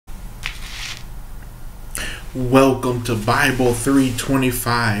Welcome to Bible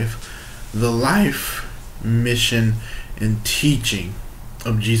 325, the life, mission, and teaching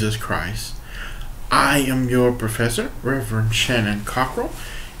of Jesus Christ. I am your professor, Reverend Shannon Cockrell,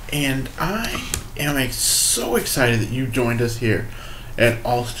 and I am so excited that you joined us here at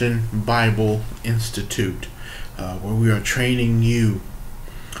Austin Bible Institute, where we are training you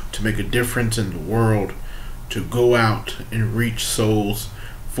to make a difference in the world, to go out and reach souls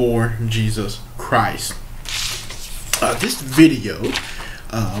for Jesus Christ. This video,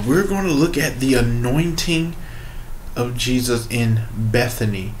 we're going to look at the anointing of Jesus in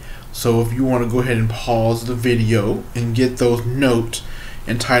Bethany. So if you want to go ahead and pause the video and get those notes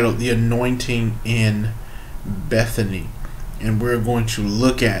entitled The Anointing in Bethany. And we're going to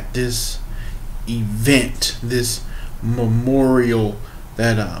look at this event, this memorial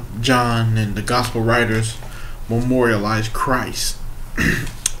that John and the gospel writers memorialized Christ,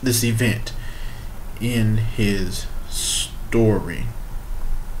 this event in his story.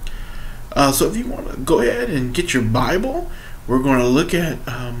 So if you want to go ahead and get your Bible, we're going to look at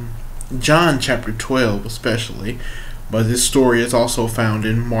John chapter 12 especially, but this story is also found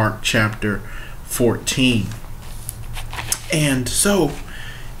in Mark chapter 14. And so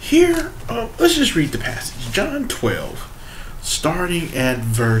here, let's just read the passage. John 12, starting at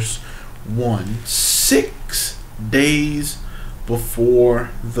verse 1. 6 days before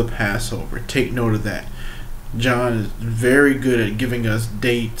the Passover. Take note of that. John is very good at giving us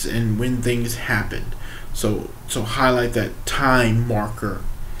dates and when things happened. So highlight that time marker.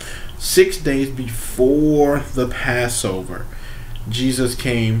 6 days before the Passover, Jesus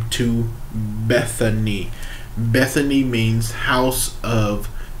came to Bethany. Bethany means house of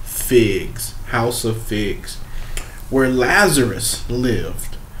figs, where Lazarus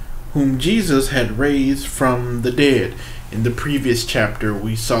lived, whom Jesus had raised from the dead. In the previous chapter,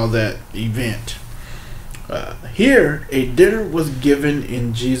 we saw that event. Here, a dinner was given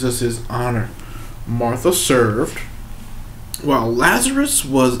in Jesus' honor. Martha served, while Lazarus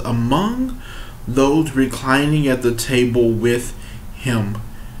was among those reclining at the table with him.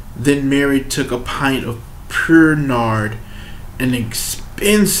 Then Mary took a pint of pure nard, an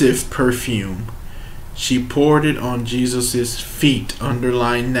expensive perfume. She poured it on Jesus' feet,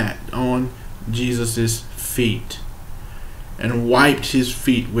 underline that, on Jesus' feet, and wiped his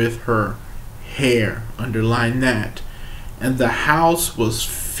feet with her hair, underline that. And the house was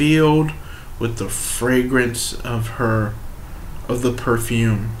filled with the fragrance of the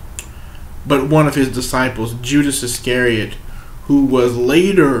perfume. But one of his disciples, Judas Iscariot, who was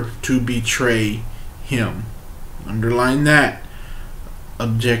later to betray him, underline that,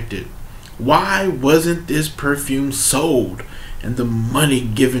 objected. Why wasn't this perfume sold and the money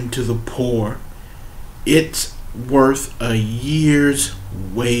given to the poor? It's worth a year's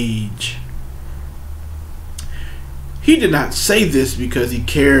wage. He did not say this because he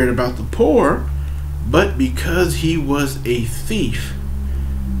cared about the poor, but because he was a thief.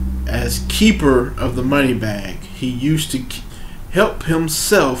 As keeper of the money bag, he used to help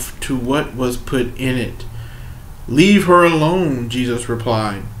himself to what was put in it. Leave her alone, Jesus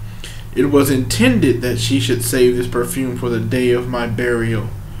replied. It was intended that she should save this perfume for the day of my burial.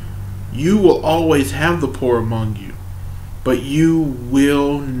 You will always have the poor among you, but you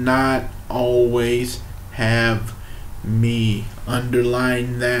will not always have me.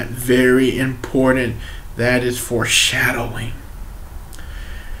 Underline that, very important. That is foreshadowing.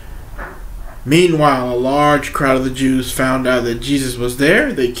 Meanwhile, a large crowd of the Jews found out that Jesus was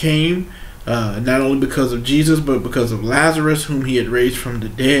there. They came not only because of Jesus, but because of Lazarus, whom he had raised from the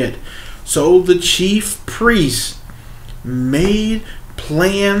dead. So the chief priests made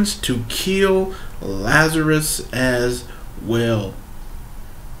plans to kill Lazarus as well.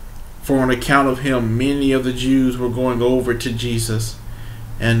 For on account of him, many of the Jews were going over to Jesus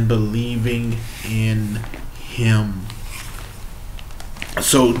and believing in him.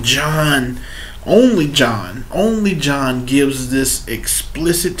 So only John gives this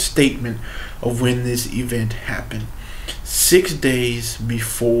explicit statement of when this event happened. 6 days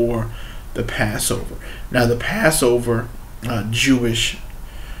before the Passover. Now the Passover, Jewish,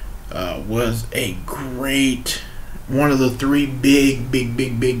 was a great, one of the three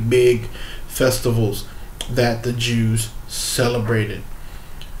big festivals that the Jews celebrated.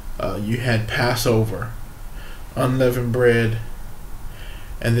 You had Passover, unleavened bread,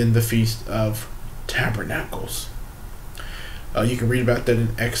 and then the Feast of Tabernacles. You can read about that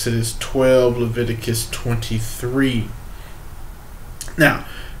in Exodus 12, Leviticus 23. Now,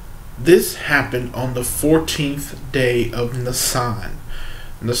 this happened on the 14th day of Nisan.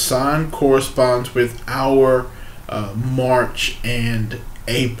 Nisan corresponds with our March and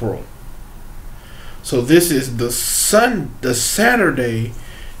April. So this is the Saturday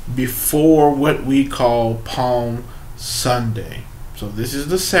before what we call Palm Sunday. So this is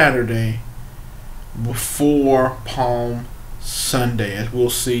the Saturday before Palm Sunday, as we'll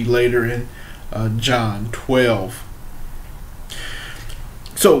see later in John 12.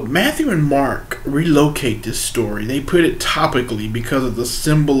 So Matthew and Mark relocate this story. They put it topically because of the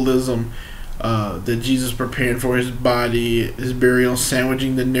symbolism that Jesus prepared for his body, his burial,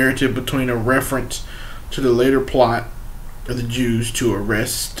 sandwiching the narrative between a reference to the later plot of the Jews to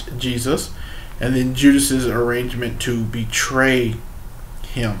arrest Jesus and then Judas's arrangement to betray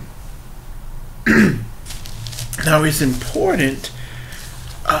him. Now it's important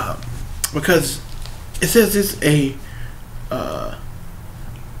because it says it's a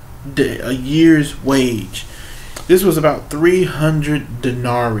year's wage. This was about 300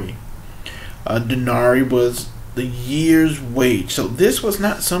 denarii. A denarii was the year's wage. So this was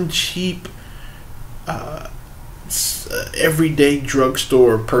not some cheap everyday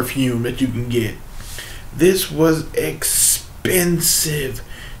drugstore perfume that you can get. This was expensive.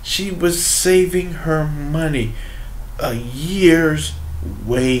 She was saving her money. A year's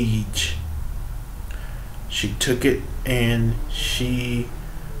wage. She took it and she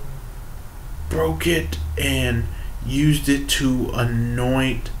broke it and used it to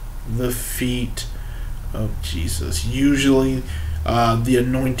anoint the feet of Jesus. Usually the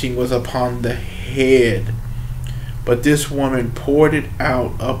anointing was upon the head, but this woman poured it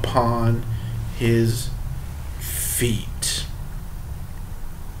out upon his feet.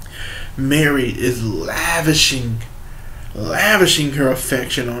 Mary is lavishing her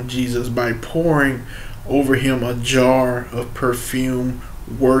affection on Jesus by pouring over him a jar of perfume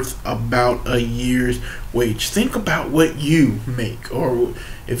worth about a year's wage. Think about what you make, or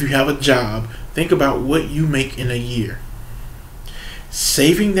if you have a job, think about what you make in a year.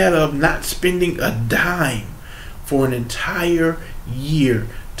 Saving that up, not spending a dime for an entire year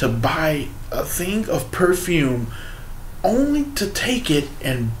to buy a thing of perfume, only to take it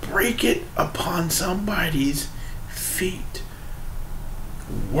and break it upon somebody's feet.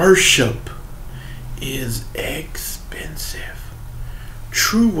 Worship is expensive.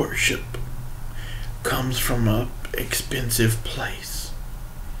 True worship comes from an expensive place.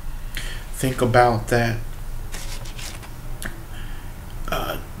 Think about that.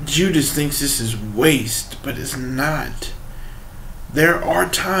 Judas thinks this is waste, but it's not. There are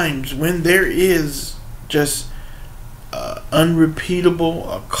times when there is just unrepeatable,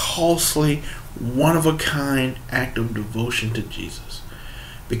 a costly, one-of-a-kind act of devotion to Jesus,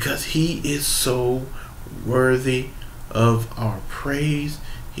 because he is so worthy of our praise.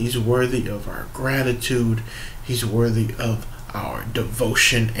 He's worthy of our gratitude. He's worthy of our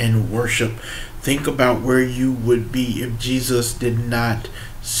devotion and worship. Think about where you would be if Jesus did not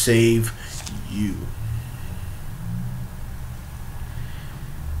save you.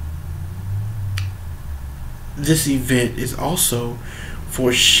 This event is also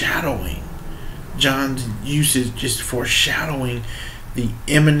foreshadowing. John's usage is foreshadowing the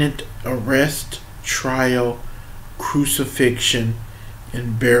imminent arrest, trial, crucifixion,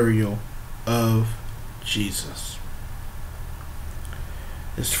 and burial of Jesus.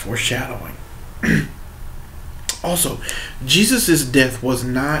 It's foreshadowing. Also, Jesus' death was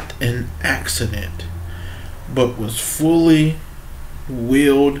not an accident, but was fully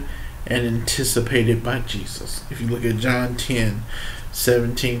willed and anticipated by Jesus. If you look at John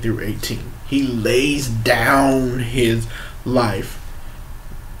 10:17 through 18, he lays down his life.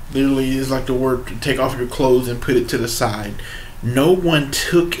 Literally, it's like the word to take off your clothes and put it to the side. No one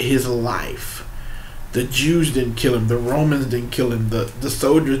took his life. The Jews didn't kill him. The Romans didn't kill him. The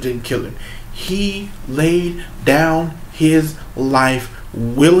soldiers didn't kill him. He laid down his life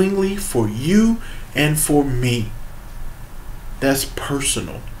willingly for you and for me. That's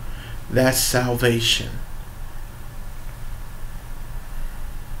personal. That's salvation.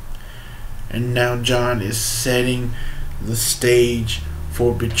 And now John is setting the stage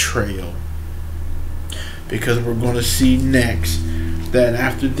for betrayal, because we're going to see next that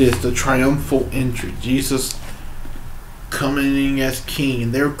after this, the triumphal entry, Jesus coming in as king,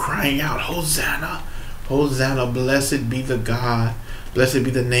 and they're crying out, Hosanna, Hosanna, blessed be the God, blessed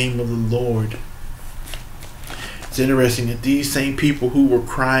be the name of the Lord. It's interesting that these same people who were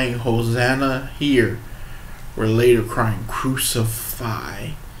crying Hosanna here were later crying, crucify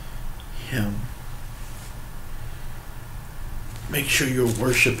him. Make sure your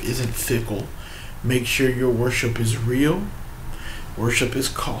worship isn't fickle. Make sure your worship is real. Worship is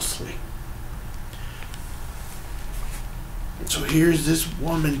costly. So here's this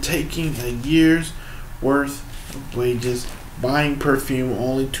woman taking a year's worth of wages, buying perfume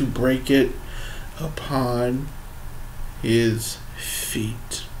only to break it upon his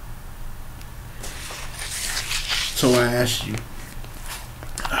feet. So I ask you,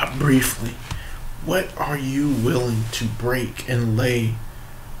 briefly, what are you willing to break and lay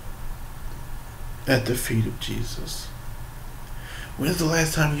at the feet of Jesus? When's the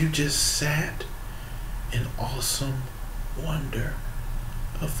last time you just sat in awesome wonder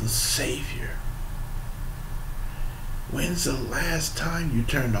of the Savior? When's the last time you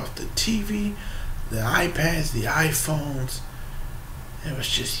turned off the TV, the iPads, the iPhones? It was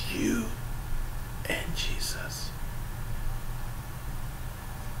just you and Jesus.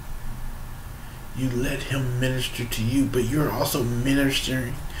 You let him minister to you, but you're also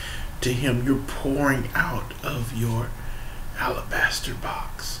ministering to him. You're pouring out of your alabaster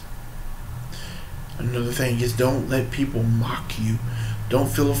box. Another thing is, don't let people mock you. Don't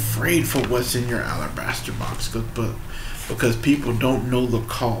feel afraid for what's in your alabaster box, because people don't know the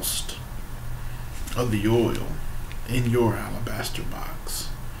cost of the oil in your alabaster box.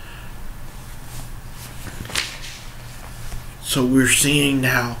 So we're seeing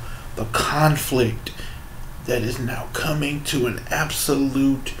now the conflict that is now coming to an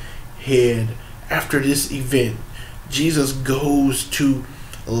absolute head after this event. Jesus goes to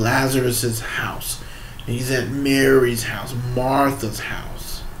Lazarus's house. He's at Mary's house, Martha's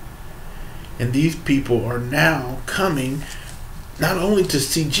house. And these people are now coming not only to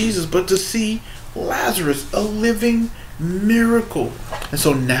see Jesus, but to see Lazarus, a living miracle. And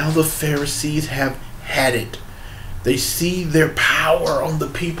so now the Pharisees have had it. They see their power on the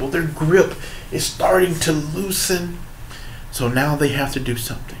people. Their grip is starting to loosen. So now they have to do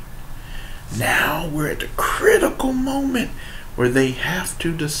something. Now we're at the critical moment where they have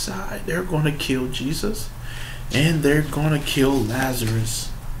to decide. They're going to kill Jesus and they're going to kill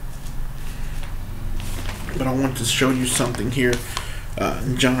Lazarus. But I want to show you something here.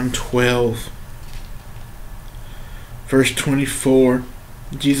 In John 12, verse 24,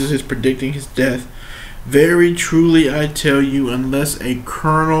 Jesus is predicting his death. Very truly I tell you, unless a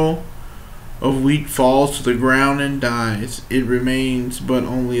kernel of wheat falls to the ground and dies, it remains but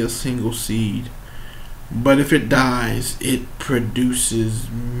only a single seed. But if it dies, it produces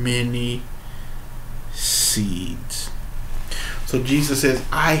many seeds. So Jesus says,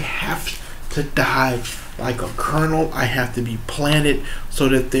 I have to die like a kernel. I have to be planted so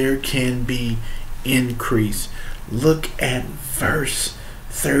that there can be increase. Look at verse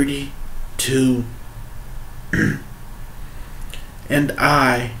 32. And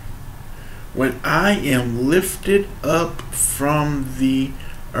when I am lifted up from the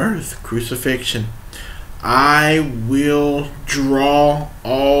earth, crucifixion, I will draw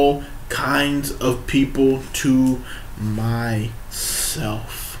all kinds of people to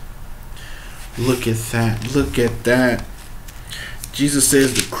myself. Look at that. Look at that. Jesus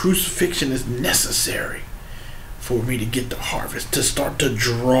says the crucifixion is necessary for me to get the harvest, to start to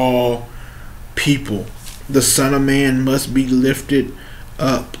draw people. The Son of Man must be lifted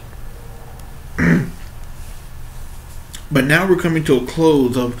up. But now we're coming to a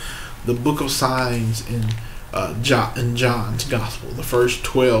close of the book of signs in John's gospel. The first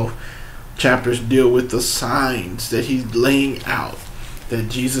 12 chapters deal with the signs that he's laying out, that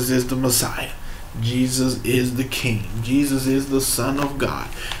Jesus is the Messiah, Jesus is the King, Jesus is the Son of God,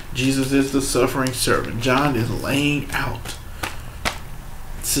 Jesus is the suffering servant. John is laying out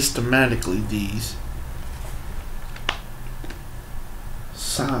systematically these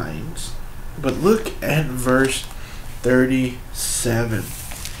signs. But look at verse 37.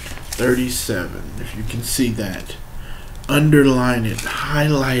 If you can see that, underline it,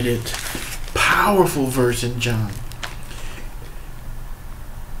 highlight it. Powerful verse in John.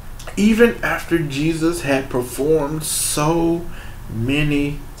 Even after Jesus had performed so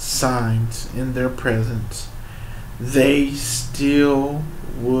many signs in their presence, they still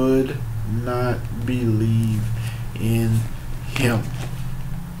would not believe in him.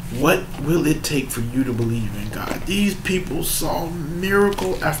 What will it take for you to believe in God? These people saw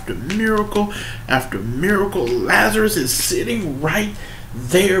miracle after miracle after miracle. Lazarus is sitting right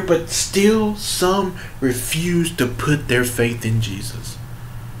there, but still some refuse to put their faith in Jesus.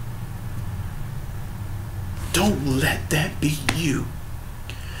 Don't let that be you.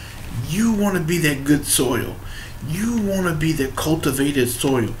 You want to be that good soil. You want to be that cultivated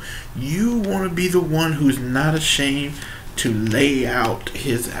soil. You want to be the one who's not ashamed to lay out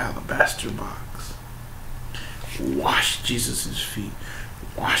his alabaster box. Wash Jesus' feet.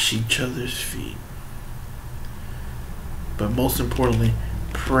 Wash each other's feet. But most importantly,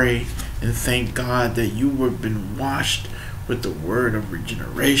 pray and thank God that you have been washed with the word of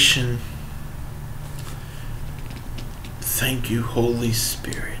regeneration. Thank you, Holy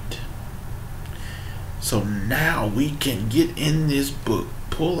Spirit. So now we can get in this book,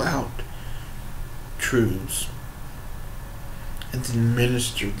 pull out truths, and then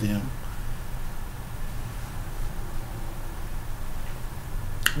minister them.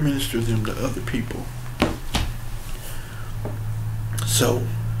 Minister them to other people. So,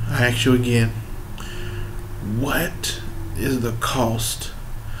 I ask you again, what is the cost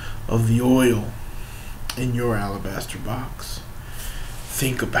of the oil in your alabaster box?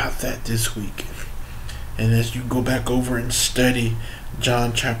 Think about that this week. And as you go back over and study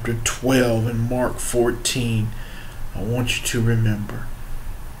John chapter 12 and Mark 14, I want you to remember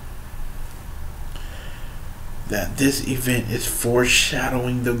that this event is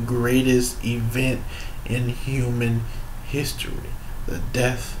foreshadowing the greatest event in human history: the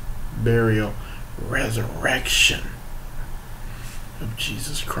death, burial, resurrection of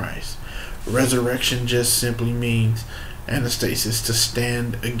Jesus Christ. Resurrection just simply means, anastasis, to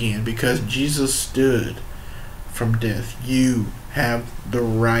stand again. Because Jesus stood from death, you have the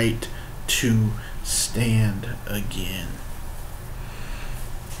right to stand again.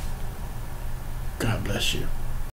 God bless you.